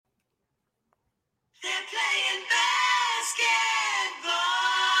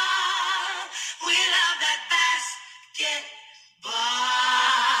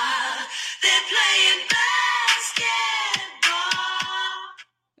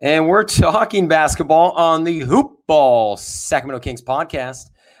And we're talking basketball on the Hoop Ball Sacramento Kings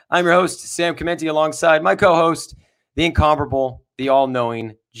podcast. I'm your host, Sam Commenti, alongside my co-host, the incomparable, the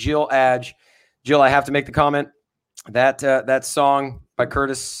all-knowing Jill Adge. Jill, I have to make the comment that that song by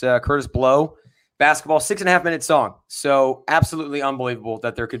Curtis Blow, basketball, 6.5 minute song. So absolutely unbelievable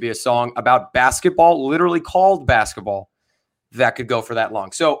that there could be a song about basketball, literally called basketball, that could go for that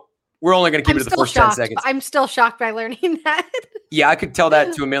long. So we're only going to keep it to the first 10 seconds. I'm still shocked by learning that. Yeah, I could tell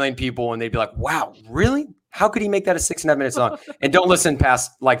that to a million people and they'd be like, wow, really? How could he make that a 6.5 minute song? And don't listen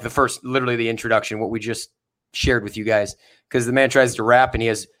past like literally the introduction, what we just shared with you guys, because the man tries to rap and he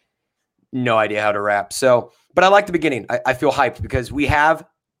has no idea how to rap. So, but I like the beginning. I feel hyped because we have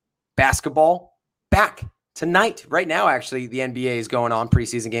basketball back tonight. Right now, actually, the NBA is going on,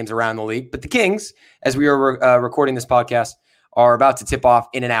 preseason games around the league. But the Kings, as we are recording this podcast, are about to tip off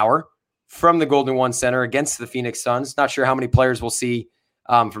in an hour from the Golden One Center against the Phoenix Suns. Not sure how many players we'll see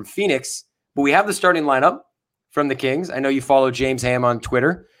from Phoenix, but we have the starting lineup from the Kings. I know you follow James Ham on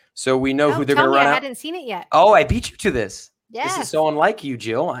Twitter, so we know who they're going to run out. I hadn't seen it yet. Oh, I beat you to this. Yes. This is so unlike you,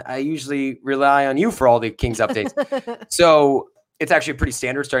 Jill. I usually rely on you for all the Kings updates. So it's actually a pretty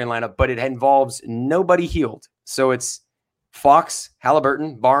standard starting lineup, but it involves nobody healed. So it's Fox,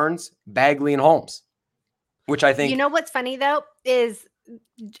 Halliburton, Barnes, Bagley, and Holmes, which I think... You know what's funny, though, is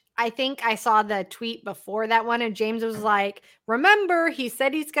I think I saw the tweet before that one, and James was like, remember, he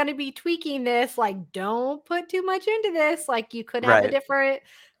said he's going to be tweaking this. Like, don't put too much into this. Like, you could have a different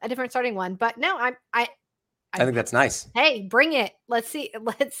starting one. But no, I think that's nice. Hey, bring it. Let's see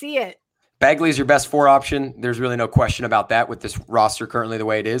it. Bagley is your best four option. There's really no question about that with this roster currently the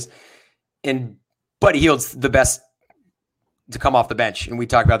way it is. And Buddy Hield's the best to come off the bench. And we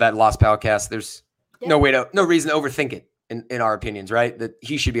talked about that in Lost Podcast. There's no reason to overthink it in our opinions, right? That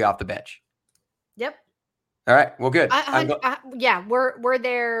he should be off the bench. Yep. All right. Well, good. Yeah, we're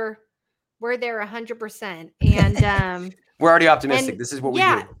there. We're there 100%. And we're already optimistic. This is what we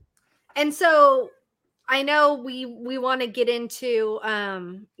do. And so I know we want to get into,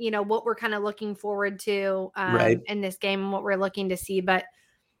 what we're kind of looking forward to in this game and what we're looking to see. But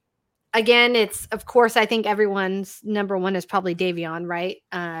again, it's, of course, I think everyone's number one is probably Davion, right?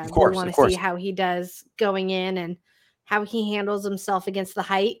 Of course. We want to see how he does going in and how he handles himself against the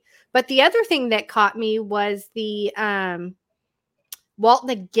height. But the other thing that caught me was the Walton,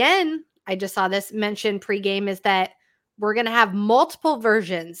 again, I just saw this mentioned pregame, is that we're going to have multiple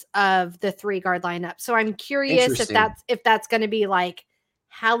versions of the 3-guard lineup. So I'm curious if that's going to be like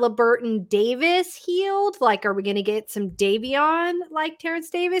Halliburton Davis healed. Like, are we going to get some Davion like Terrence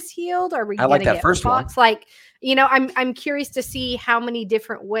Davis healed? Are we going to get first Fox? One. Like, I'm curious to see how many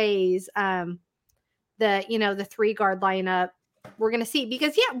different ways the 3-guard lineup we're going to see,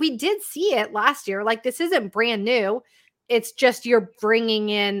 because we did see it last year. Like, this isn't brand new. It's just you're bringing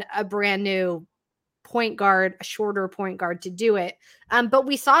in a brand new point guard, a shorter point guard to do it. But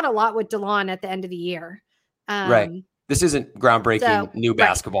we saw it a lot with DeLon at the end of the year. Right. This isn't groundbreaking new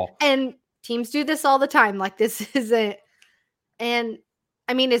basketball. Right. And teams do this all the time. Like, this isn't, and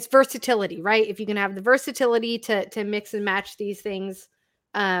I mean, it's versatility, right? If you can have the versatility to mix and match these things,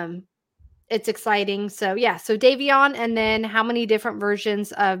 it's exciting. So so Davion, and then how many different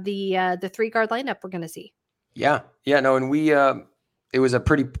versions of the 3-guard lineup we're going to see. Yeah. No, and we, it was a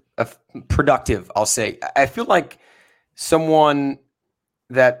pretty productive, I'll say. I feel like someone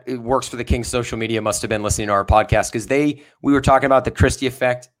that works for the Kings social media must have been listening to our podcast, because we were talking about the Christie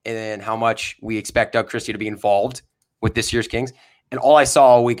effect and how much we expect Doug Christie to be involved with this year's Kings. And all I saw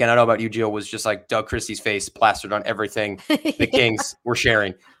all weekend, I don't know about you, Jill, was just like Doug Christie's face plastered on everything the Kings were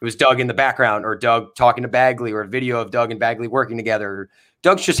sharing. It was Doug in the background, or Doug talking to Bagley, or a video of Doug and Bagley working together.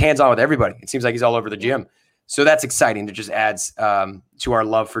 Doug's just hands-on with everybody. It seems like he's all over the gym. So that's exciting. It just adds to our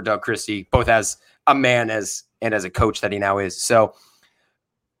love for Doug Christie, both as a man and as a coach that he now is. So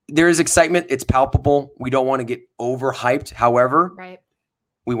there is excitement. It's palpable. We don't want to get overhyped. However,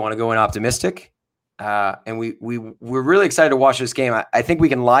 we want to go in optimistic. And we're really excited to watch this game. I think we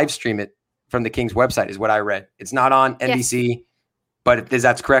can live stream it from the Kings website is what I read. It's not on NBC, but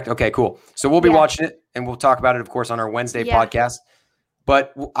that's correct. Okay, cool. So we'll be watching it, and we'll talk about it, of course, on our Wednesday podcast.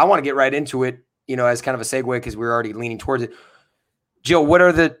 But I want to get right into it, as kind of a segue, because we're already leaning towards it. Jill, what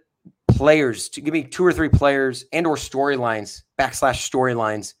are the players, to give me 2 or 3 players and or storylines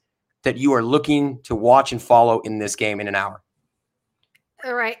that you are looking to watch and follow in this game in an hour?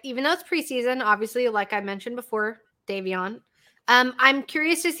 All right. Even though it's preseason, obviously, like I mentioned before, Davion, I'm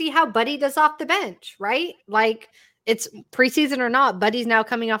curious to see how Buddy does off the bench, right? Like, it's preseason or not, Buddy's now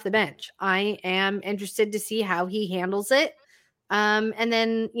coming off the bench. I am interested to see how he handles it. And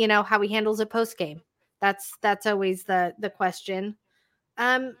then, how he handles it post game. That's always the question.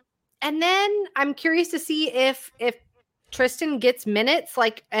 And then I'm curious to see if Tristan gets minutes,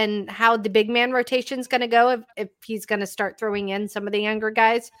 and how the big man rotation is going to go, if he's going to start throwing in some of the younger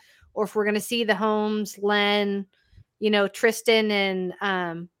guys, or if we're going to see the Holmes, Len, Tristan,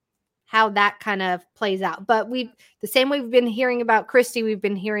 and how that kind of plays out. But the same way we've been hearing about Christie, we've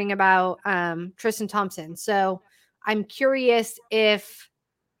been hearing about Tristan Thompson. So I'm curious if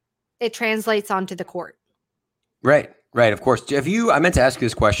it translates onto the court. Right. Of course. I meant to ask you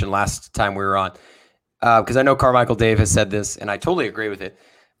this question last time we were on, because I know Carmichael Dave has said this, and I totally agree with it.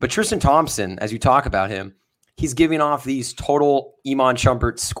 But Tristan Thompson, as you talk about him, he's giving off these total Iman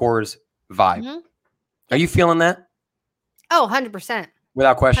Shumpert scores vibe. Mm-hmm. Are you feeling that? Oh, 100%.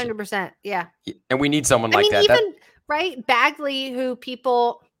 Without question. 100%. Yeah. And we need someone like that. Even, right? Bagley, who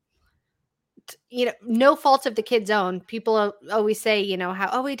people, no fault of the kid's own. People always say,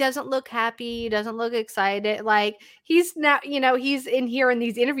 how, he doesn't look happy. He doesn't look excited. Like, he's not, he's in here in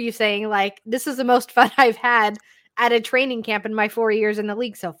these interviews saying, like, this is the most fun I've had at a training camp in my 4 years in the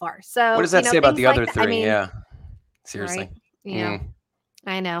league so far. So what does that say about the other three? Yeah. Seriously. Right?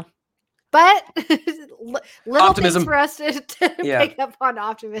 I know. But little optimism things for us to pick up on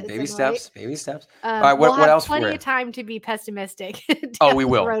optimism. Baby steps. All right, what else? Plenty of time to be pessimistic. We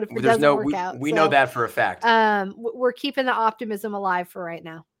will. There's we know that for a fact. We're keeping the optimism alive for right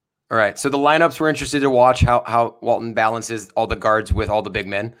now. All right. So the lineups, we're interested to watch how Walton balances all the guards with all the big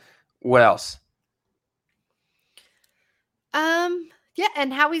men. What else? Yeah,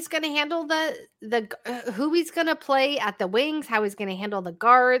 and how he's going to handle who he's going to play at the wings, how he's going to handle the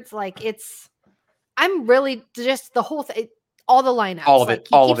guards. I'm really just the whole thing, all the lineups. All of it.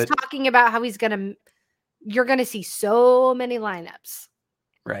 He keeps talking about how you're going to see so many lineups.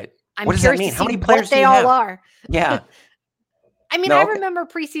 Right. What does that mean? How many players they all are? Yeah. I remember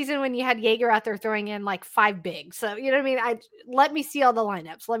preseason when you had Jaeger out there throwing in 5 bigs. So, you know what I mean? Let me see all the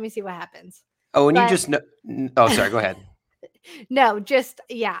lineups. Let me see what happens. Oh, and you just know. Oh, sorry. Go ahead. No,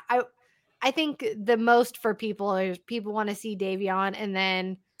 I think the most for people is people want to see Davion, and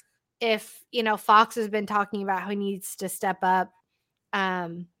then if Fox has been talking about how he needs to step up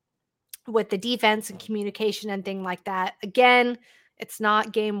with the defense and communication and thing like that. Again, it's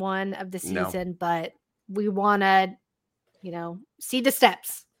not game 1 of the season, but we want to see the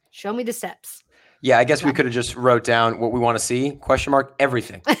steps. Show me the steps. Yeah, I guess we could have just wrote down what we want to see. ?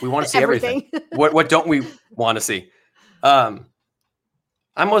 Everything. We want to see everything. What don't we want to see? I'm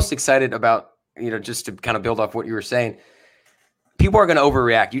most excited about, just to kind of build off what you were saying. People are going to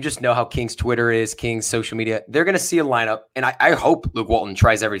overreact. You just know how King's Twitter is, King's social media. They're going to see a lineup, and I hope Luke Walton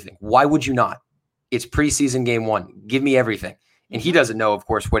tries everything. Why would you not? It's preseason game 1. Give me everything. And he doesn't know, of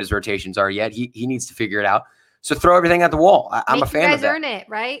course, what his rotations are yet. He needs to figure it out. So throw everything at the wall. I'm a fan of that. Earn it,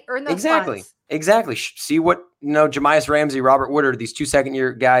 right? Earn those spots. Exactly. See what, Jemias Ramsey, Robert Woodard, these 2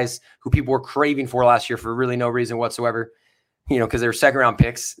 second-year guys who people were craving for last year for really no reason whatsoever, because they were second-round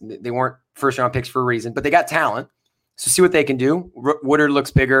picks. They weren't first-round picks for a reason, but they got talent. So see what they can do. Woodard looks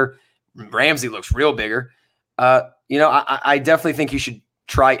bigger. Ramsey looks real bigger. I definitely think you should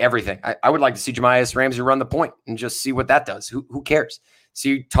try everything. I would like to see Jemias Ramsey run the point and just see what that does. Who cares?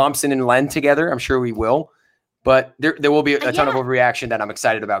 See Thompson and Len together. I'm sure we will. But there will be a ton of overreaction that I'm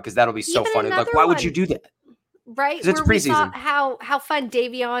excited about because that'll be so funny. Why would you do that? Right. It's preseason. How fun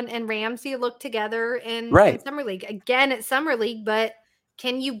Davion and Ramsey look together in Summer League. Again, it's Summer League, but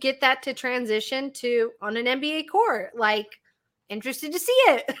can you get that to transition to on an NBA court? Interested to see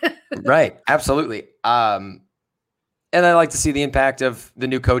it. Right. Absolutely. And I like to see the impact of the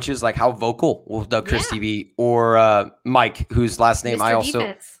new coaches, like how vocal will Doug Christie be, or Mike, whose last name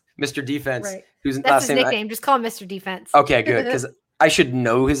Mr. Defense. Right. That's his nickname. Just call him Mr. Defense. Okay, good. Because I should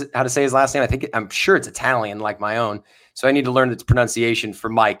know how to say his last name. I'm sure it's Italian, like my own. So I need to learn its pronunciation for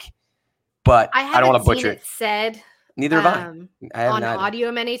Mike. But I don't want to butcher it. Said. Neither have I. On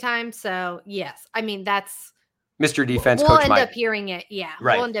audio many times. So yes, that's Mr. Defense. We'll Coach end Mike. up hearing it. Yeah,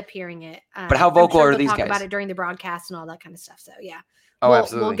 right. We'll end up hearing it. But how vocal are these guys? Talk about it during the broadcast and all that kind of stuff. So yeah.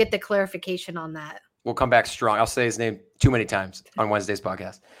 Absolutely. We'll get the clarification on that. We'll come back strong. I'll say his name too many times on Wednesday's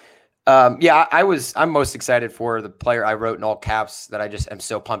podcast. I'm most excited for the player I wrote in all caps that I just am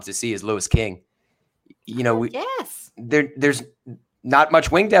so pumped to see is Louis King. There's not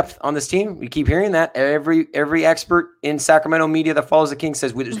much wing depth on this team. We keep hearing that. Every expert in Sacramento media that follows the King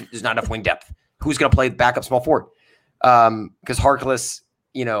says there's not enough wing depth. Who's going to play backup small forward? Because Harkless,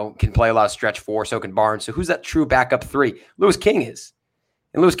 can play a lot of stretch 4, so can Barnes. So who's that true backup 3? Louis King is.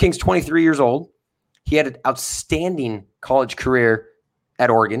 And Louis King's 23 years old. He had an outstanding college career at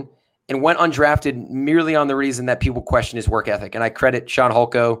Oregon and went undrafted merely on the reason that people question his work ethic. And I credit Sean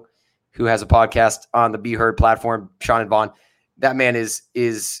Hulko, who has a podcast on the Be Heard platform, Sean and Vaughn. that man is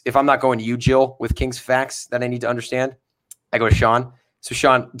if I'm not going to you, Jill, with Kings facts that I need to understand, I go to Sean. So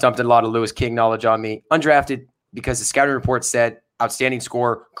Sean dumped a lot of Lewis King knowledge on me. Undrafted because the scouting report said outstanding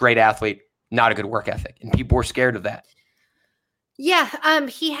scorer, great athlete, not a good work ethic. And people were scared of that. Yeah,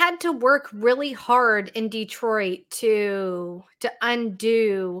 he had to work really hard in Detroit to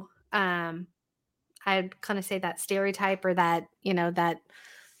undo I'd kind of say that stereotype or that, that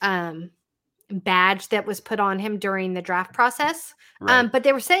badge that was put on him during the draft process. Right. But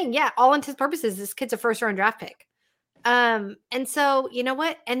they were saying, yeah, all intents and purposes, this kid's a first round draft pick. And so you know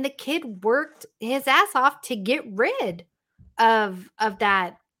what? And the kid worked his ass off to get rid of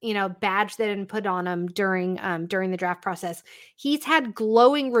that, badge that had been put on him during the draft process. He's had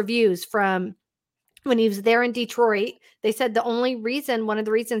glowing reviews from when he was there in Detroit. They said one of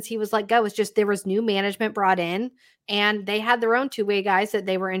the reasons he was let go was just there was new management brought in and they had their own two-way guys that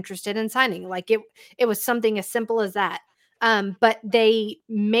they were interested in signing. Like it was something as simple as that. But they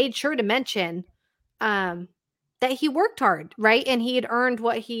made sure to mention that he worked hard, right? And he had earned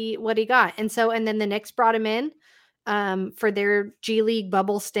what he got. And then the Knicks brought him in for their G League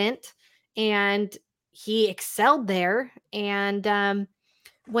bubble stint, and he excelled there. And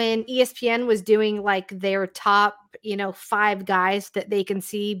when ESPN was doing like their top, 5 guys that they can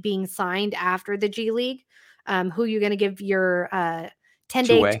see being signed after the G League, who you're going to give your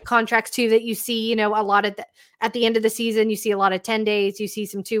 10-day contracts to that you see, a lot of at the end of the season, you see a lot of 10 days, you see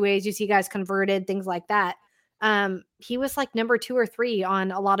some 2-ways, you see guys converted, things like that. He was like number 2 or 3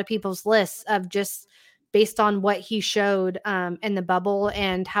 on a lot of people's lists of just based on what he showed in the bubble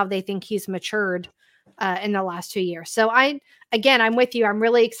and how they think he's matured in the last 2 years. So I'm with you. I'm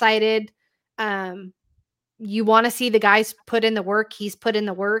really excited. You want to see the guys put in the work. He's put in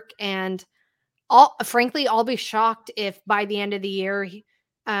the work, and frankly, I'll be shocked if by the end of the year,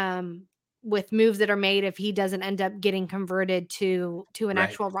 with moves that are made, if he doesn't end up getting converted to an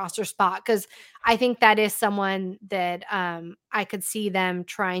actual roster spot. Cause I think that is someone that I could see them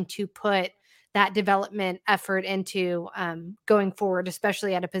trying to put that development effort into going forward,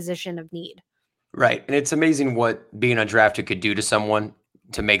 especially at a position of need. Right. And it's amazing what being undrafted could do to someone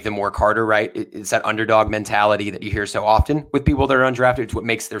to make them work harder, right? It's that underdog mentality that you hear so often with people that are undrafted. It's what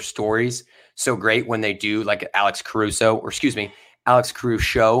makes their stories so great when they do, like Alex Caruso,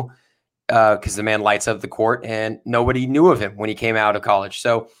 because the man lights up the court and nobody knew of him when he came out of college.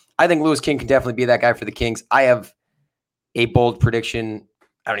 So I think Lewis King can definitely be that guy for the Kings. I have a bold prediction.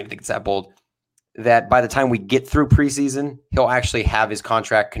 I don't even think it's that bold, that by the time we get through preseason, he'll actually have his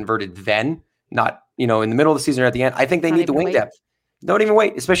contract converted then, not, in the middle of the season or at the end. I think they need the wing depth. Don't even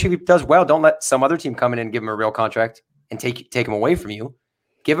wait, especially if he does well. Don't let some other team come in and give him a real contract and take him away from you.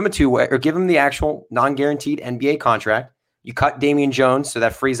 Give him a 2-way or give him the actual non-guaranteed NBA contract. You cut Damian Jones, so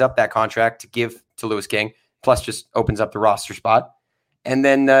that frees up that contract to give to Lewis King, plus just opens up the roster spot. And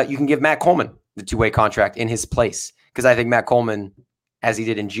then you can give Matt Coleman the 2-way contract in his place, because I think Matt Coleman, as he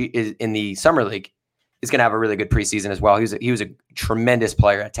did in the summer league, is going to have a really good preseason as well. He was a tremendous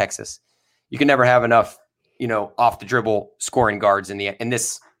player at Texas. You can never have enough, off the dribble scoring guards in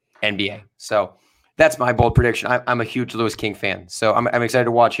this NBA. So that's my bold prediction. I'm a huge Lewis King fan, so I'm excited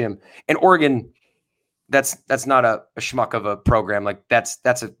to watch him. And Oregon, that's not a schmuck of a program. Like that's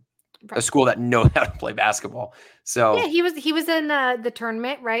a school that knows how to play basketball. So yeah, he was in the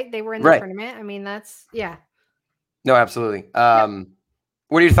tournament, right? They were in the tournament. I mean, that's yeah. No, absolutely.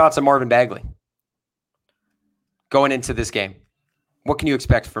 What are your thoughts on Marvin Bagley going into this game? What can you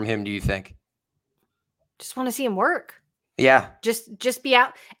expect from him, do you think? Just want to see him work. Yeah. Just be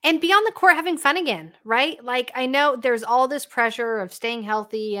out and be on the court having fun again, right? Like I know there's all this pressure of staying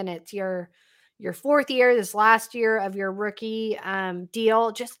healthy and it's your 4th year, this last year of your rookie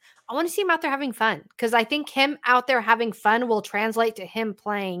deal. Just I want to see him out there having fun, because I think him out there having fun will translate to him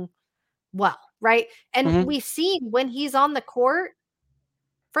playing well, right? And we see when he's on the court,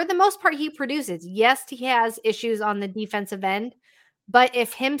 for the most part, he produces. Yes, he has issues on the defensive end, but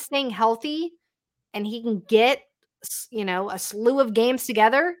if him staying healthy and he can get, a slew of games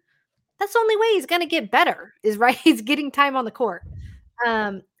together, that's the only way he's going to get better is right. He's getting time on the court.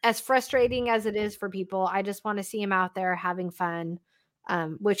 As frustrating as it is for people, I just want to see him out there having fun,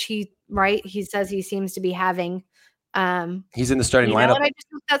 which he says he seems to be having. He's in the starting lineup. And I just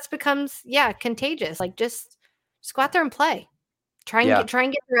think that becomes contagious. Like just go out there and play. Try and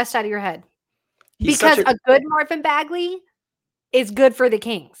get the rest out of your head. Because a good Marvin Bagley is good for the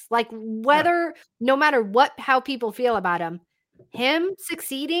Kings. Like no matter how people feel about him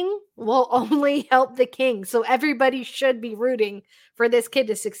succeeding will only help the Kings. So everybody should be rooting for this kid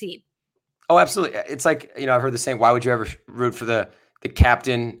to succeed. Oh, absolutely. It's like, I've heard the saying, why would you ever root for the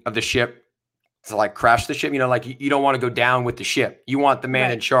captain of the ship to like crash the ship. Like you don't want to go down with the ship. You want the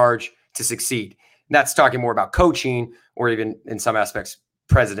man in charge to succeed. And that's talking more about coaching or even in some aspects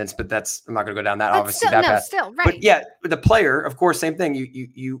presidents, but I'm not going to go down that, obviously, that path. Right. But yeah, the player, of course, same thing.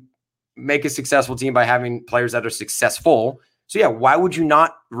 You make a successful team by having players that are successful. So yeah, why would you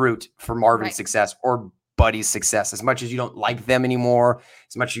not root for Marvin's success or Buddy's success? As much as you don't like them anymore,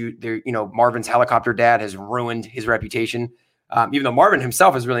 as much Marvin's helicopter dad has ruined his reputation. Even though Marvin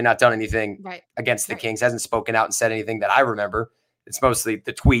himself has really not done anything against the Kings, hasn't spoken out and said anything that I remember. It's mostly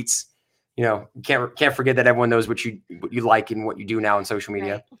the tweets. Can't forget that everyone knows what you like and what you do now on social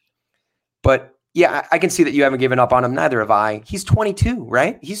media. Right. But yeah, I can see that you haven't given up on him. Neither have I. He's 22,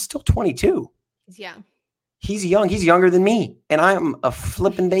 right? He's still 22. Yeah. He's young. He's younger than me, and I'm a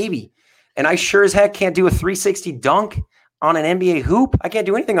flipping baby. And I sure as heck can't do a 360 dunk on an NBA hoop. I can't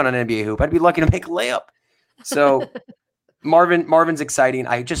do anything on an NBA hoop. I'd be lucky to make a layup. So Marvin's exciting.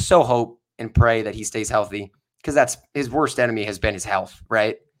 I just so hope and pray that he stays healthy, because that's his worst enemy has been his health,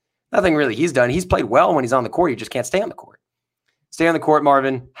 right? Nothing really he's done. He's played well when he's on the court. You just can't stay on the court. Stay on the court,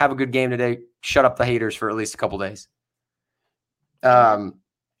 Marvin. Have a good game today. Shut up the haters for at least a couple days.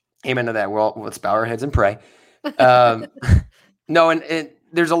 Amen to that. Well, let's bow our heads and pray. No, and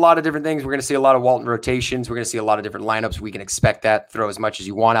there's a lot of different things. We're going to see a lot of Walton rotations. We're going to see a lot of different lineups. We can expect that. Throw as much as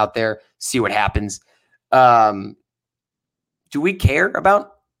you want out there. See what happens. Do we care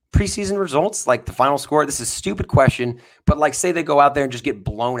about preseason results, like the final score? This is a stupid question, but like say they go out there and just get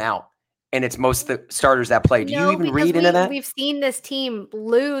blown out and it's most of the starters that play. Do you even read into that? We've seen this team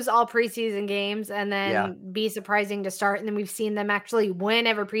lose all preseason games and then be surprising to start. And then we've seen them actually win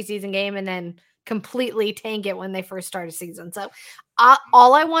every preseason game and then completely tank it when they first start a season. So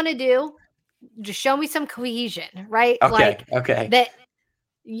all I want to do, just show me some cohesion, right? Okay.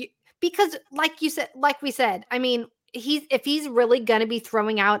 Because like we said, I mean, if he's really going to be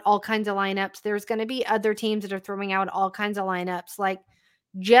throwing out all kinds of lineups, there's going to be other teams that are throwing out all kinds of lineups. Like,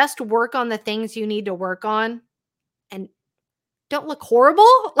 just work on the things you need to work on and don't look horrible.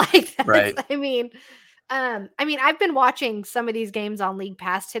 Like, right. I mean, I've been watching some of these games on League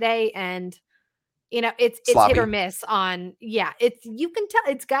Pass today, and it's sloppy. hit or miss on, you can tell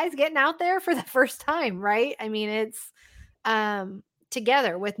it's guys getting out there for the first time. Right. I mean, it's,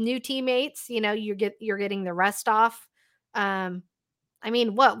 together with new teammates, you're getting the rest off.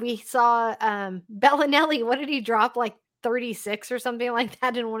 What we saw, Bellinelli, what did he drop, like 36 or something like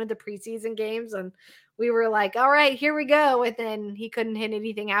that in one of the preseason games? And we were like, all right, here we go. And then he couldn't hit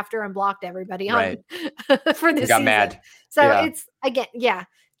anything after and blocked everybody on for the season. Got mad. So it's again,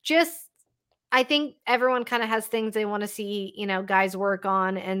 just, I think everyone kind of has things they want to see, guys work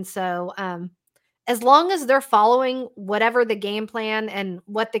on. And so, as long as they're following whatever the game plan and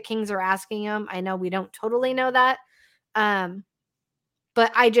what the Kings are asking them, I know we don't totally know that.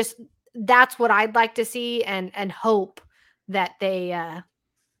 But that's what I'd like to see and hope that they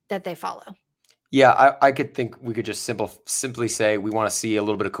follow. Yeah, I could think we could just simply say we want to see a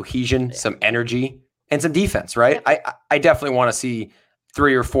little bit of cohesion, some energy, and some defense, right? Yep. I definitely want to see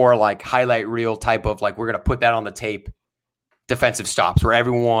 3 or 4 like highlight reel type of, like, we're going to put that on the tape defensive stops where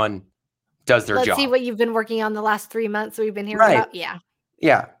everyone does their job. Let's see what you've been working on the last 3 months we've been hearing about. Yeah.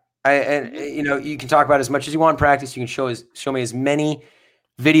 You can talk about as much as you want in practice. You can show me as many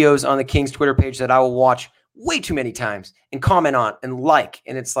videos on the Kings Twitter page that I will watch way too many times and comment on and like.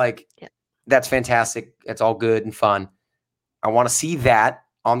 And it's like, that's fantastic. It's all good and fun. I want to see that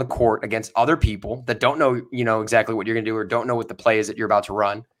on the court against other people that don't know, exactly what you're going to do or don't know what the play is that you're about to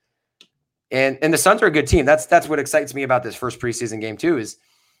run. And the Suns are a good team. That's what excites me about this first preseason game too, is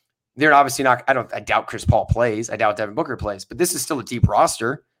they're obviously not, I doubt Chris Paul plays. I doubt Devin Booker plays, but this is still a deep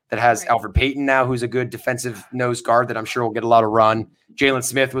roster that has Alfred Payton now, who's a good defensive nose guard that I'm sure will get a lot of run. Jalen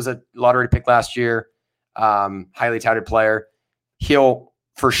Smith was a lottery pick last year. Highly touted player. He'll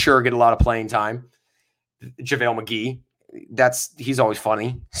for sure get a lot of playing time. JaVale McGee, he's always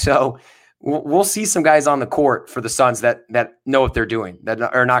funny. So we'll see some guys on the court for the Suns that know what they're doing, that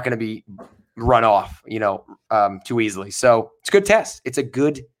are not going to be run off, too easily. So it's a good test. It's a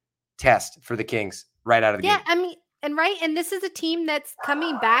good test for the Kings right out of the gate. And this is a team that's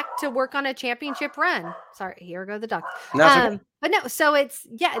coming back to work on a championship run. Sorry, here go the Ducks. No, but no, so it's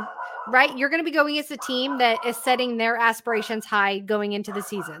right. You're going to be going against a team that is setting their aspirations high going into the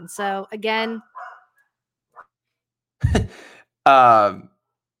season. So again,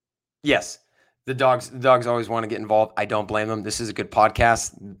 yes, the dogs always want to get involved. I don't blame them. This is a good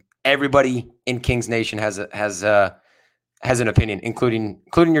podcast. Everybody in Kings Nation has an opinion, including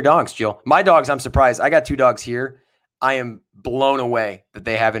your dogs, Jill. My dogs, I'm surprised. I got 2 dogs here. I am blown away that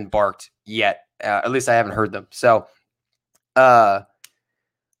they haven't barked yet. At least I haven't heard them. So,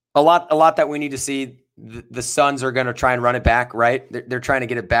 A lot that we need to see. The Suns are going to try and run it back, right? They're trying to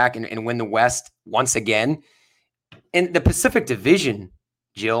get it back and win the West once again. In the Pacific Division,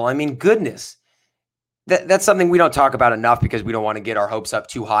 Jill, I mean, goodness. That's something we don't talk about enough because we don't want to get our hopes up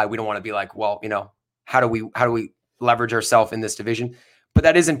too high. We don't want to be like, well, how do we leverage ourselves in this division? But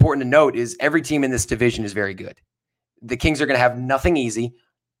that is important to note is every team in this division is very good. The Kings are going to have nothing easy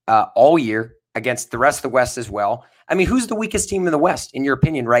all year against the rest of the West as well. I mean, who's the weakest team in the West, in your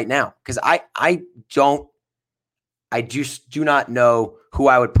opinion, right now? Because I just do not know who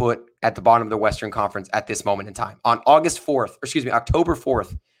I would put at the bottom of the Western Conference at this moment in time. On October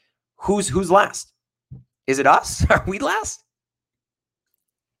 4th, who's last? Is it us? Are we last?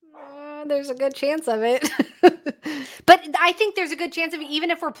 There's a good chance of it. But I think there's a good chance of it even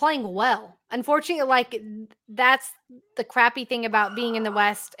if we're playing well. Unfortunately, like that's the crappy thing about being in the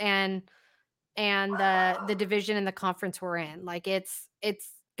West and the division and the conference we're in. Like it's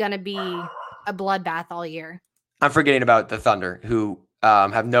going to be a bloodbath all year. I'm forgetting about the Thunder, who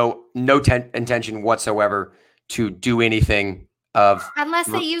have no intention whatsoever to do anything unless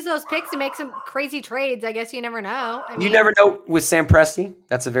they use those picks to make some crazy trades. I guess you never know. You never know with Sam Presti.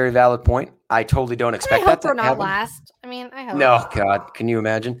 That's a very valid point. I totally don't expect that to happen. I hope we're not last. I mean, I hope. No, God, can you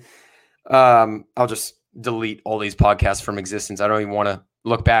imagine? I'll just delete all these podcasts from existence. I don't even want to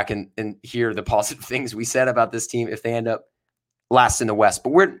look back and hear the positive things we said about this team if they end up last in the West. But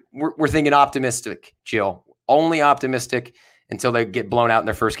we're thinking optimistic, Jill. Only optimistic until they get blown out in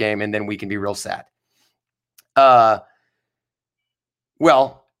their first game, and then we can be real sad.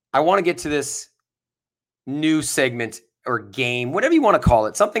 Well, I want to get to this new segment or game, whatever you want to call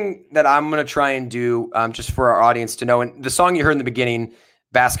it, something that I'm going to try and do just for our audience to know. And the song you heard in the beginning,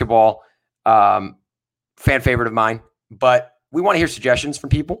 Basketball, fan favorite of mine, but we want to hear suggestions from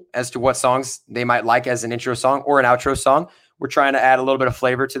people as to what songs they might like as an intro song or an outro song. We're trying to add a little bit of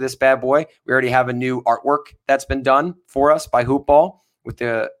flavor to this bad boy. We already have a new artwork that's been done for us by Hoopball with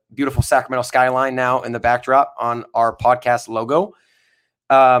the beautiful Sacramento skyline now in the backdrop on our podcast logo.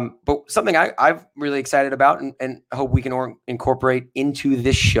 But something I'm really excited about and hope we can incorporate into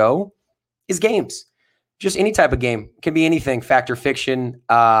this show is games. Just any type of game. It can be anything, fact or fiction.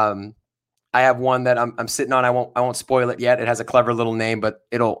 I have one that I'm sitting on. I won't spoil it yet. It has a clever little name, but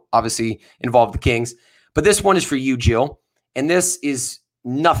it'll obviously involve the Kings. But this one is for you, Jill. And this is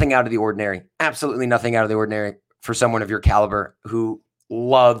nothing out of the ordinary. Absolutely nothing out of the ordinary for someone of your caliber who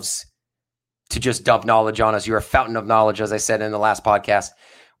loves to just dump knowledge on us. You're a fountain of knowledge, as I said in the last podcast.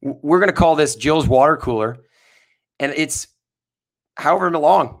 We're going to call this Jill's water cooler. And it's however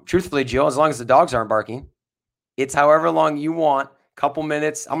long, truthfully, Jill, as long as the dogs aren't barking, it's however long you want, couple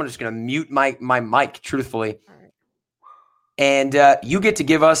minutes. I'm just going to mute my mic, truthfully. And you get to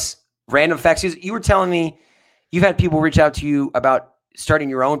give us random facts. You were telling me you've had people reach out to you about starting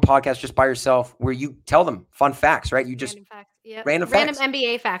your own podcast just by yourself where you tell them fun facts, right? You just random facts. Random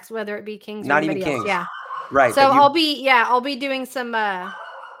NBA facts, whether it be Kings not or even Kings. Else. Yeah. Right. So I'll be doing some a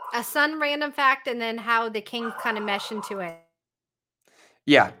Sun random fact and then how the Kings kind of mesh into it.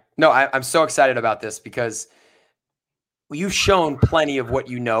 Yeah. No, I'm so excited about this because you've shown plenty of what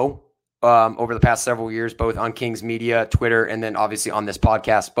you know over the past several years, both on Kings Media, Twitter, and then obviously on this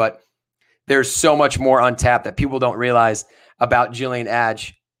podcast. But there's so much more untapped that people don't realize about Jillian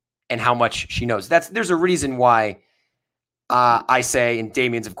Adge and how much she knows. There's a reason why I say, and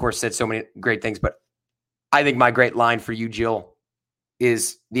Damien's of course said so many great things, but I think my great line for you, Jill,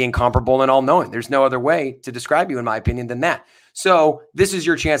 is the incomparable and all-knowing. There's no other way to describe you, in my opinion, than that. So this is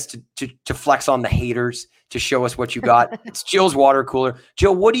your chance to flex on the haters, to show us what you got. It's Jill's water cooler.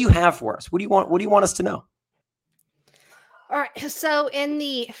 Jill, what do you have for us? What do you want us to know? All right. So in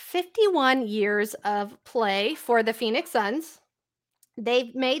the 51 years of play for the Phoenix Suns,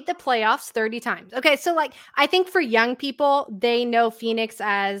 they've made the playoffs 30 times. Okay. So I think for young people, they know Phoenix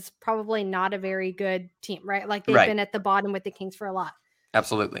as probably not a very good team, right? Like they've been at the bottom with the Kings for a lot.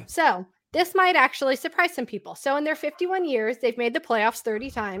 Absolutely. So this might actually surprise some people. So in their 51 years, they've made the playoffs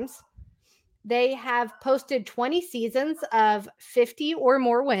 30 times. They have posted 20 seasons of 50 or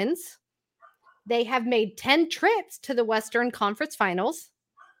more wins. They have made 10 trips to the Western Conference Finals.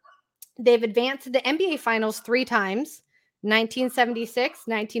 They've advanced to the NBA Finals 3 times, 1976,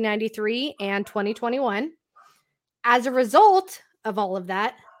 1993, and 2021. As a result of all of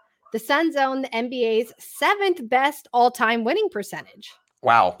that, the Suns own the NBA's 7th best all-time winning percentage.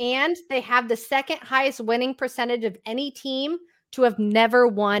 Wow. And they have the 2nd highest winning percentage of any team to have never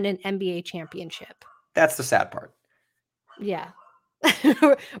won an NBA championship. That's the sad part. Yeah.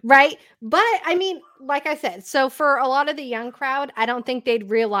 Right. But I mean, like I said, so for a lot of the young crowd, I don't think they'd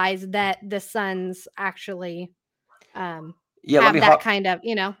realize that the Suns actually have that kind of,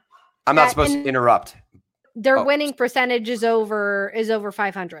 I'm not supposed to interrupt. Their winning percentage is over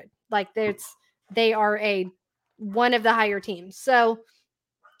 500. Like they are one of the higher teams. So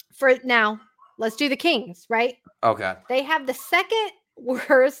for now, let's do the Kings, right? Okay. They have the second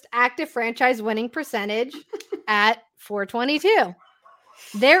worst active franchise winning percentage at 422.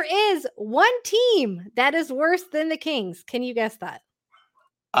 There is one team that is worse than the Kings. Can you guess that?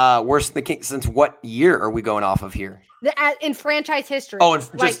 Worse than the Kings since what year are we going off of here? In franchise history. Oh,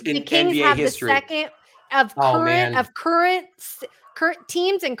 just in the Kings NBA have history. The second of current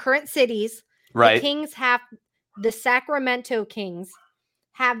teams and current cities. Right. The Kings have the Sacramento Kings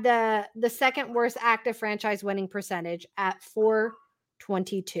have the second worst active franchise winning percentage at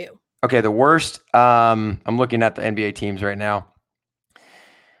 422. Okay, the worst. I'm looking at the NBA teams right now.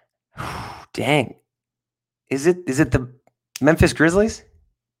 Dang. Is it the Memphis Grizzlies?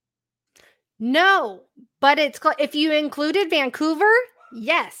 No, but if you included Vancouver,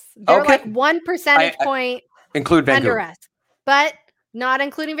 yes. They're like 1 percentage point include Vancouver. under us. But not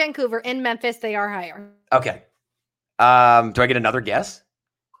including Vancouver. In Memphis, they are higher. Okay. Do I get another guess?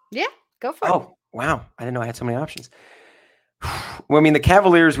 Yeah, go for it. Oh, wow. I didn't know I had so many options. Well, I mean, the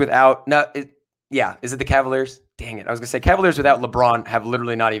Cavaliers without is it the Cavaliers? Dang it. I was going to say Cavaliers without LeBron have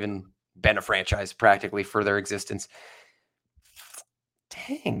literally not even been a franchise practically for their existence.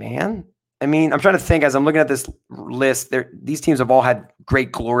 Dang, man. I mean, I'm trying to think as I'm looking at this list, these teams have all had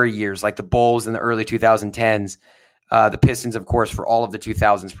great glory years, like the Bulls in the early 2010s. The Pistons, of course, for all of the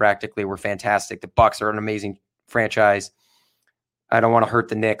 2000s practically were fantastic. The Bucks are an amazing franchise. I don't want to hurt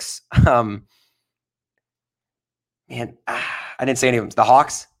the Knicks. Man, I didn't say any of them. The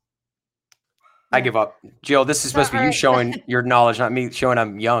Hawks? Yeah. I give up. Jill, this is supposed to be you showing your knowledge, not me showing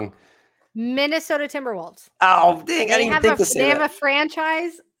I'm young. Minnesota Timberwolves. Oh, dang. I didn't even think to say that. They have a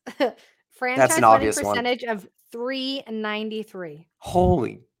franchise That's an obvious percentage of 393.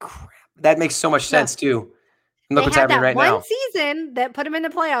 Holy crap. That makes so much sense, too. And look what's happening right now. One season that put him in the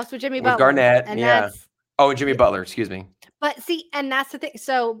playoffs with Jimmy Butler. With Garnett, and Jimmy Butler, excuse me. But see, and that's the thing.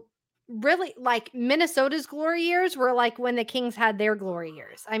 So really, like Minnesota's glory years were like when the Kings had their glory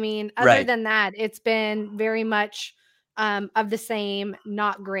years. I mean, other than that, it's been very much of the same,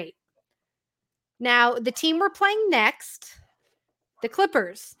 not great. Now, the team we're playing next, the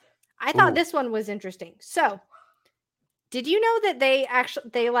Clippers. I thought this one was interesting. So, did you know that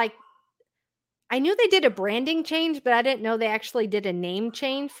I knew they did a branding change, but I didn't know they actually did a name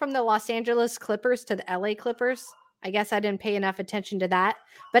change from the Los Angeles Clippers to the LA Clippers. I guess I didn't pay enough attention to that.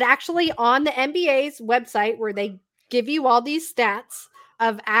 But actually on the NBA's website where they give you all these stats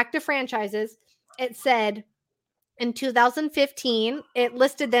of active franchises, it said in 2015, it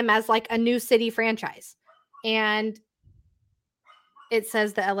listed them as like a new city franchise. And it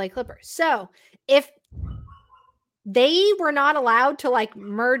says the LA Clippers. So if they were not allowed to like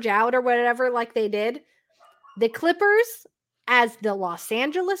merge out or whatever like they did, the Clippers as the Los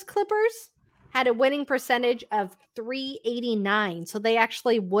Angeles Clippers had a winning percentage of 389. So they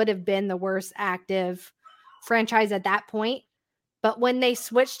actually would have been the worst active franchise at that point. But when they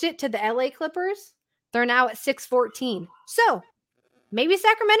switched it to the LA Clippers, they're now at 614. So maybe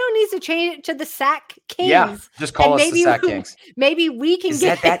Sacramento needs to change it to the Sac Kings. Yeah, just call us the Sac Kings. Maybe we can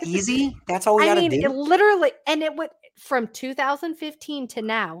get that easy? That's all we got to do? It literally, and it went from 2015 to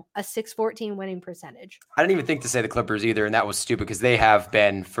now, a 614 winning percentage. I didn't even think to say the Clippers either, and that was stupid because they have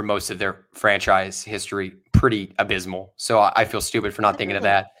been, for most of their franchise history, pretty abysmal. So I feel stupid for not thinking of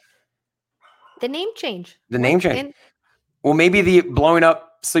that. The name change. Well, maybe the blowing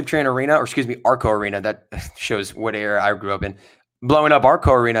up Sleep Train Arena, or excuse me, Arco Arena, that shows what era I grew up in. Blowing up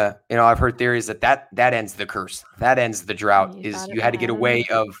Arco Arena, I've heard theories that ends the curse. That ends the drought. You had to get away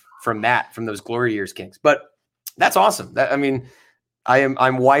from those glory years Kings. But that's awesome.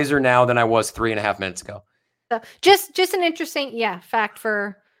 I'm wiser now than I was 3.5 minutes ago. So just an interesting, fact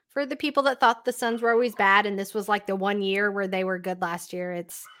for the people that thought the Suns were always bad, and this was like the 1 year where they were good last year.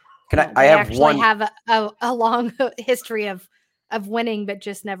 I have a long history of winning, but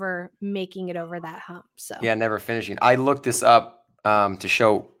just never making it over that hump. So never finishing. I looked this up to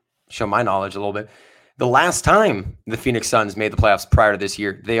show my knowledge a little bit. The last time the Phoenix Suns made the playoffs prior to this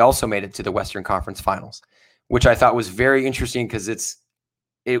year, they also made it to the Western Conference Finals, which I thought was very interesting because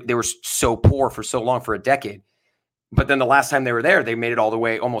they were so poor for so long, for a decade. But then the last time they were there, they made it all the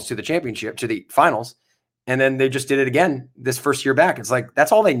way almost to the championship, to the finals. And then they just did it again this first year back. It's like,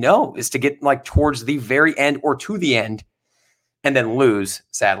 that's all they know, is to get like towards the very end or to the end and then lose,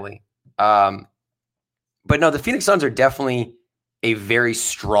 sadly. But no, the Phoenix Suns are definitely a very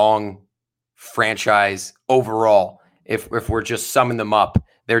strong franchise overall. If we're just summing them up,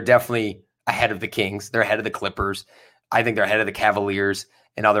 they're definitely ahead of the Kings. They're ahead of the Clippers. I think they're ahead of the Cavaliers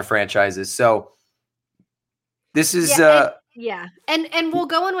and other franchises. So this is and we'll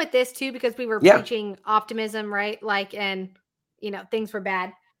go on with this too, because we were preaching optimism, right? Like, and things were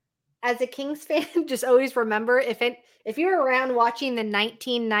bad. As a Kings fan, just always remember, if you're around watching the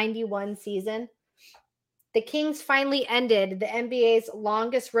 1991 season, the Kings finally ended the NBA's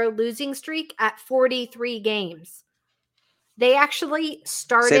longest road losing streak at 43 games. They actually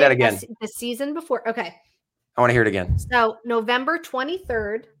started Say that again. the season before. Okay. I want to hear it again. So November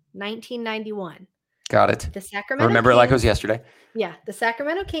 23rd, 1991. Got it. The Sacramento I remember Kings, it like it was yesterday. Yeah. The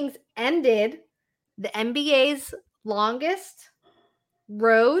Sacramento Kings ended the NBA's longest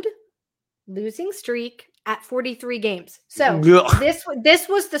road losing streak at 43 games. So this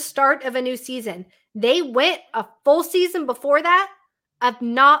was the start of a new season. They went a full season before that of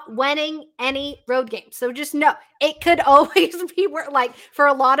not winning any road games. So just know, it could always be like, for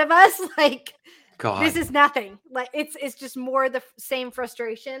a lot of us, like, God, this is nothing. Like, it's just more the same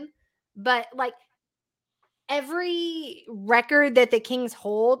frustration. But like, every record that the Kings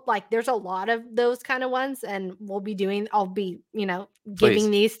hold, like, there's a lot of those kind of ones, and I'll be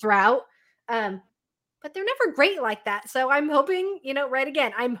giving these throughout. But they're never great like that. So I'm hoping, right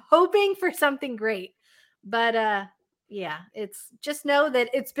again, I'm hoping for something great. But yeah, it's just know that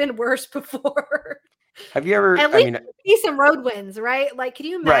it's been worse before. Have you ever, at least see some road wins, right? Like, can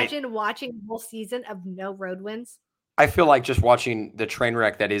you imagine watching a whole season of no road wins? I feel like just watching the train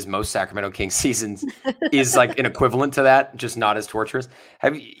wreck that is most Sacramento Kings seasons is like an equivalent to that, just not as torturous.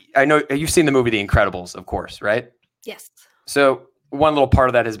 You've seen the movie The Incredibles, of course, right? Yes. So one little part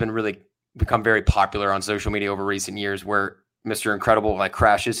of that has been really become very popular on social media over recent years, where Mr. Incredible like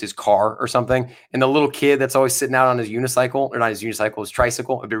crashes his car or something, and the little kid that's always sitting out on his unicycle, or not his unicycle, his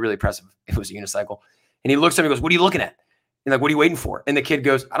tricycle. It'd be really impressive if it was a unicycle. And he looks at me and goes, "What are you looking at?" And like, "What are you waiting for?" And the kid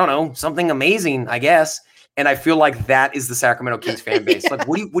goes, "I don't know, something amazing, I guess." And I feel like that is the Sacramento Kings fan base. Like,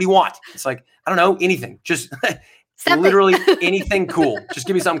 what do you want? It's like, I don't know, anything. Just literally anything cool. Just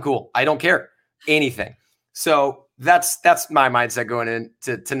give me something cool. I don't care. Anything. So that's my mindset going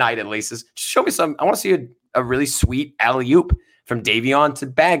into tonight, at least, is just show me some. I want to see a really sweet alley-oop from Davion to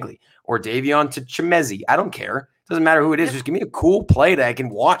Bagley or Davion to Chimezi. I don't care. Doesn't matter who it is. Just give me a cool play that I can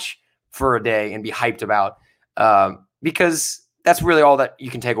watch for a day and be hyped about. Because that's really all that you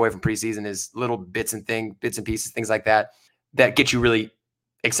can take away from preseason is little bits and pieces, things like that get you really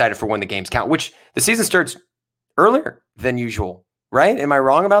excited for when the games count, which the season starts earlier than usual, right? Am I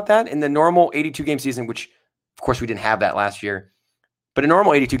wrong about that? In the normal 82-game season, which of course we didn't have that last year, but a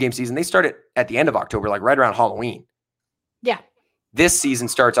normal 82-game season, they start at the end of October, like right around Halloween. Yeah. This season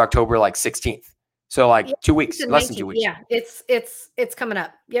starts October like 16th. So like 2 weeks, less than 2 weeks. Yeah, it's coming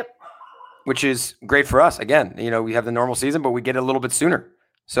up. Yep. Which is great for us. Again, we have the normal season, but we get it a little bit sooner.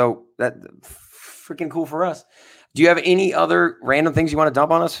 So that freaking cool for us. Do you have any other random things you want to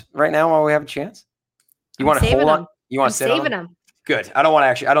dump on us right now while we have a chance? You want to hold on? You want to sit on them? Good. I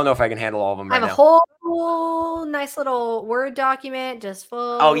don't know if I can handle all of them right now. I have a whole nice little Word document just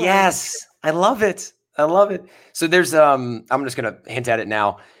full. Oh, yes. I love it. So there's, I'm just going to hint at it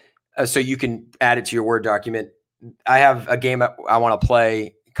now so you can add it to your Word document. I have a game I want to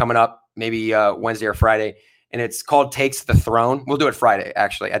play coming up maybe Wednesday or Friday, and it's called Takes the Throne. We'll do it Friday,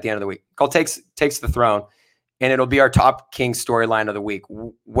 actually, at the end of the week. Called Takes the Throne, and it'll be our top Kings storyline of the week.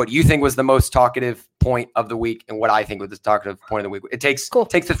 What you think was the most talkative point of the week, and what I think was the talkative point of the week. It takes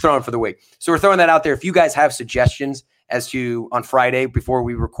the throne for the week. So we're throwing that out there. If you guys have suggestions as to on Friday before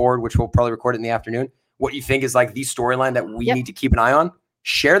we record, which we'll probably record it in the afternoon, what you think is like the storyline that we need to keep an eye on,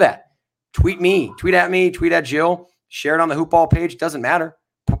 share that. Tweet at me, tweet at Jill, share it on the Hoopball page. Doesn't matter.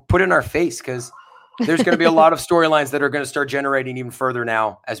 Put it in our face, because there's going to be a lot of storylines that are going to start generating even further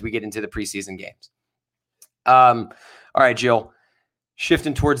now as we get into the preseason games. All right, Jill,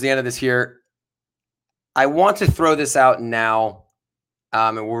 shifting towards the end of this here, I want to throw this out now,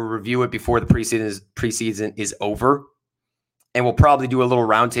 and we'll review it before the preseason is over, and we'll probably do a little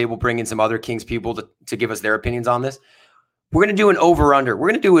roundtable, bring in some other Kings people to give us their opinions on this. We're going to do an over-under. We're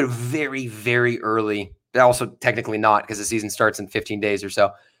going to do it very, very early. Also, technically not, because the season starts in 15 days or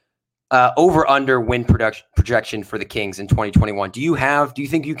so. Over-under win projection for the Kings in 2021. Do you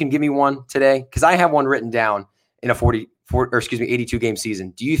think you can give me one today? Because I have one written down in a 82-game season.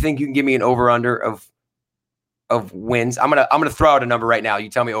 Do you think you can give me an over-under of wins? I'm gonna throw out a number right now. You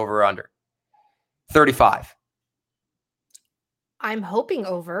tell me over or under. 35. I'm hoping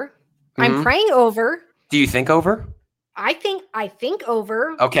over. Mm-hmm. I'm praying over. Do you think over? I think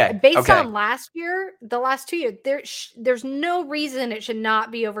over. Okay. Based on last year, the last 2 years, there's no reason it should not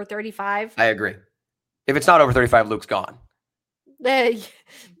be over 35. I agree. If it's not over 35, Luke's gone.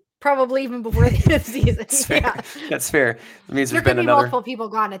 probably even before the end of the season. That's fair. Yeah. That's fair. It means There there's been could be another. multiple people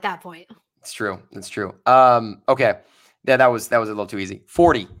gone at that point. It's true. It's true. Okay. Yeah, that was a little too easy.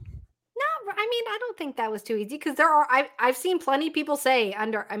 40. No, I mean, I don't think that was too easy because I've seen plenty of people say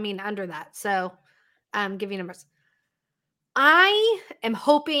under that. So give you numbers. I am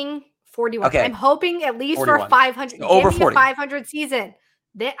hoping 41. Okay. I'm hoping at least 41. for 500. So over give me 40. a 500 season.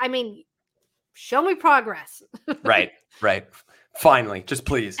 I mean, show me progress. Right. Finally, just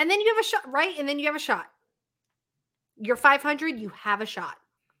please. And then you have a shot, right? And then you have a shot. You're 500, you have a shot.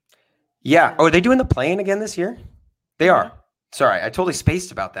 Yeah. Oh, are they doing the play-in again this year? They are. Sorry, I totally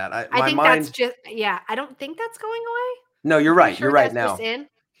spaced about that. I think that's just, I don't think that's going away. No, you're right. You're right now. In.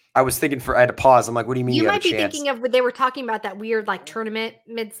 I was thinking I had to pause. I'm like, what do you mean you might be thinking of, they were talking about that weird like tournament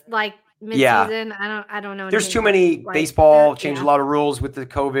mid-season. Yeah. I don't know. There's too many baseball, changed a lot of rules with the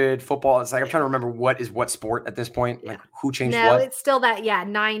COVID, football. It's like, I'm trying to remember what is what sport at this point. Like who changed what? No, it's still that,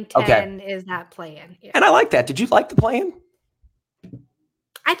 9-10 is that play-in. Yeah. And I like that. Did you like the play-in?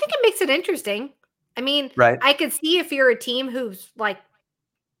 I think it makes it interesting. I mean, right. I could see if you're a team who's like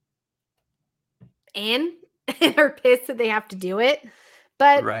and are pissed that they have to do it.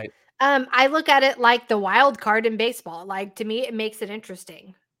 But right. I look at it like the wild card in baseball. Like to me, it makes it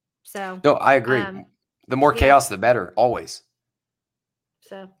interesting. So no, I agree. The more chaos, the better, always.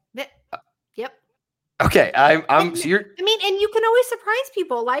 So yep. Okay, so you're. I mean, and you can always surprise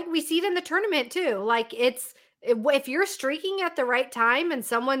people. Like we see it in the tournament too. Like if you're streaking at the right time and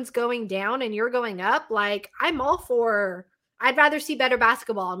someone's going down and you're going up, like I'm all for. I'd rather see better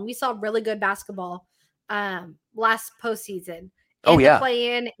basketball, and we saw really good basketball last postseason. The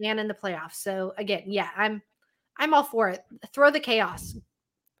play-in and in the playoffs. So again, I'm all for it. Throw the chaos.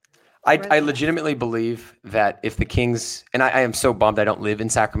 I legitimately believe that if the Kings, and I am so bummed I don't live in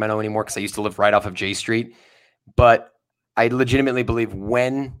Sacramento anymore because I used to live right off of J Street, but I legitimately believe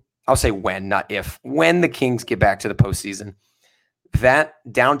I'll say when, not if, when the Kings get back to the postseason, that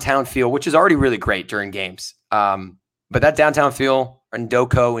downtown feel, which is already really great during games, but that downtown feel in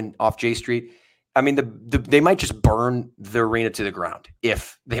Doco and off J Street, I mean, they might just burn the arena to the ground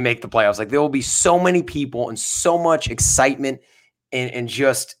if they make the playoffs. Like there will be so many people and so much excitement and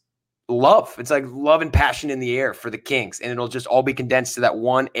just love. It's like love and passion in the air for the Kings, and it'll just all be condensed to that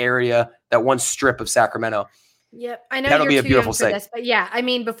one area, that one strip of Sacramento. Yep, I know that'll be a too beautiful young for this, but I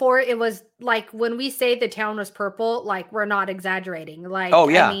mean, before it was like when we say the town was purple, like we're not exaggerating. Like,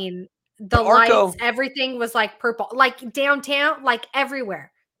 I mean, the lights, everything was like purple, like downtown, like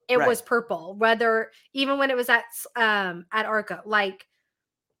everywhere. It was purple, even when it was at Arco, like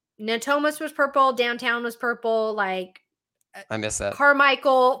Natomas was purple, downtown was purple, like I miss that.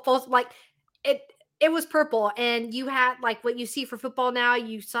 Carmichael, like it was purple, and you had like what you see for football now.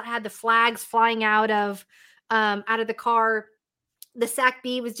 You had the flags flying out of the car. The SAC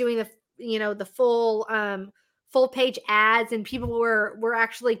B was doing the full page ads, and people were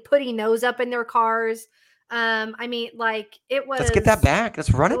actually putting those up in their cars. I mean, like it was. Let's get that back.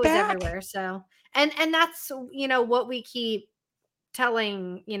 Let's run it back everywhere. So, and that's what we keep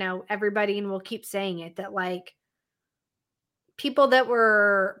telling everybody, and we'll keep saying it, that like people that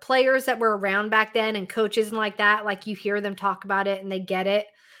were players that were around back then and coaches and like that, like you hear them talk about it and they get it,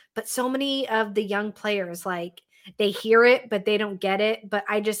 but so many of the young players, like they hear it but they don't get it. But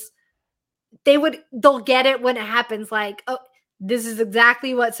they'll get it when it happens. Like, oh, this is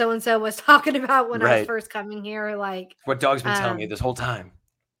exactly what so-and-so was talking about when I was first coming here. Like what Doug's been telling me this whole time.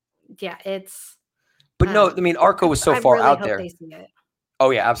 Yeah, it's. But no, I mean, Arco was so far out there.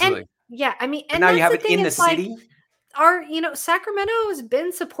 Oh yeah, absolutely. And, I mean, and now you have it in the city. Our, Sacramento has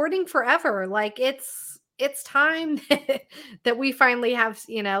been supporting forever. Like it's time that we finally have,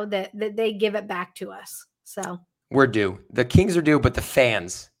 that they give it back to us. So we're due. The Kings are due, but the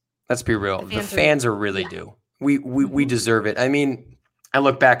fans. Let's be real. The fans are really due. We deserve it. I mean, I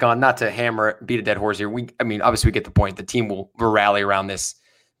look back on, not to beat a dead horse here. Obviously we get the point. The team will rally around this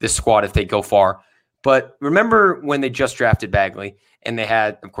squad if they go far. But remember when they just drafted Bagley and they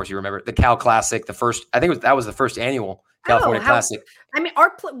had, of course, you remember the Cal Classic, that was the first annual California Classic. I mean,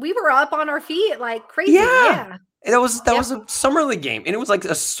 we were up on our feet like crazy. Yeah. And that was a summer league game, and it was like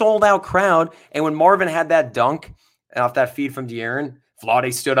a sold out crowd. And when Marvin had that dunk off that feed from De'Aaron,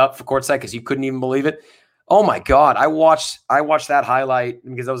 Vlade stood up for courtside because he couldn't even believe it. Oh my God. I watched that highlight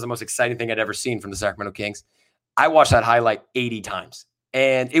because that was the most exciting thing I'd ever seen from the Sacramento Kings. I watched that highlight 80 times.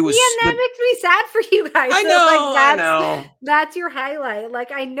 And it was. Yeah, that makes me sad for you guys. I know. I know. That's your highlight.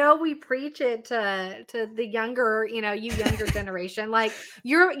 Like, I know we preach it to the younger, you younger generation. Like,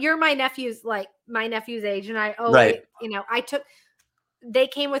 you're my nephew's age, and I always, they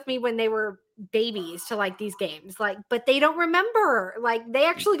came with me when they were babies to like these games, like, but they don't remember. Like, they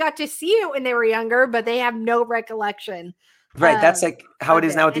actually got to see it when they were younger, but they have no recollection. Right. That's like how it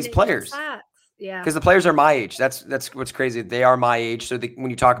is now with these It players. Yeah. Because the players are my age. That's what's crazy. They are my age. So when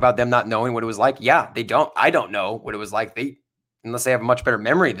you talk about them not knowing what it was like, yeah, they don't. I don't know what it was like. Unless they have a much better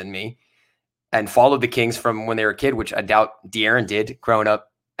memory than me and followed the Kings from when they were a kid, which I doubt De'Aaron did growing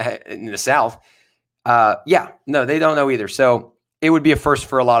up in the South. Yeah, no, they don't know either. So it would be a first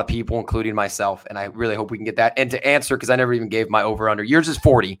for a lot of people, including myself. And I really hope we can get that. And to answer, because I never even gave my over under, yours is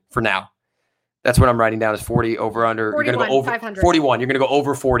 40 for now. That's what I'm writing down is 40 over under. 41, you're going to go over 500. 41. You're going to go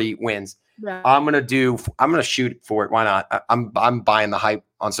over 40 wins. Right. I'm going to shoot for it. Why not? I'm buying the hype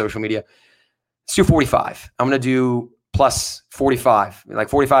on social media. Let's do 45. I'm going to do plus 45, like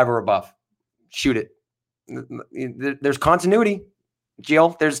 45 or above. Shoot it. There's continuity,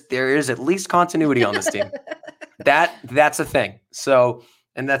 Jill. There is at least continuity on this team. That's a thing. So,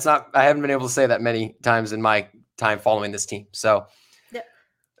 and that's not, I haven't been able to say that many times in my time following this team. So,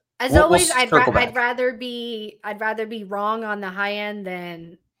 as always, I'd rather be wrong on the high end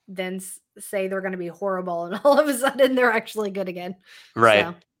than say they're going to be horrible and all of a sudden they're actually good again. Right.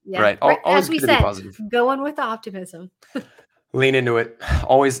 So, yeah. Right. As we said, going with optimism. Lean into it.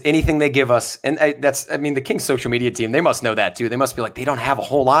 Always anything they give us. And the Kings social media team, they must know that too. They must be like, they don't have a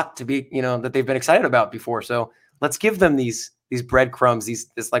whole lot to be, that they've been excited about before. So let's give them these breadcrumbs,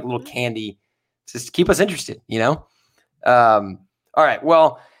 this like little candy, just to keep us interested, All right.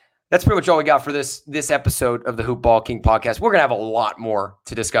 Well, that's pretty much all we got for this episode of the Hoop Ball King podcast. We're going to have a lot more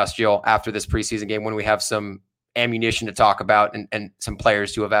to discuss, Jill, after this preseason game when we have some ammunition to talk about and some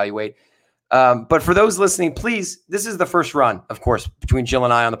players to evaluate. But for those listening, please, this is the first run, of course, between Jill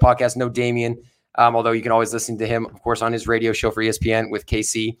and I on the podcast. No Damian, although you can always listen to him, of course, on his radio show for ESPN with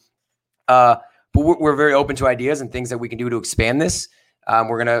KC. But we're very open to ideas and things that we can do to expand this.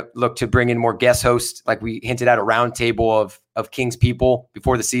 We're going to look to bring in more guest hosts, like we hinted at, a roundtable of Kings people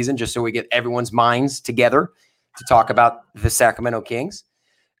before the season, just so we get everyone's minds together to talk about the Sacramento Kings.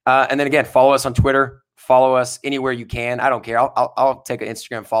 And then again, follow us on Twitter. Follow us anywhere you can. I don't care. I'll take an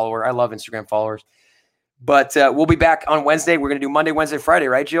Instagram follower. I love Instagram followers. But we'll be back on Wednesday. We're going to do Monday, Wednesday, Friday,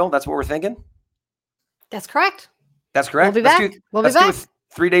 right, Jill? That's what we're thinking? That's correct. That's correct. We'll be back. Let's do it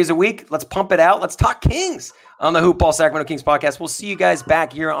 3 days a week. Let's pump it out. Let's talk Kings on the Hoop Ball Sacramento Kings podcast. We'll see you guys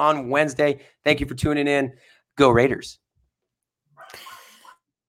back here on Wednesday. Thank you for tuning in. Go Raiders.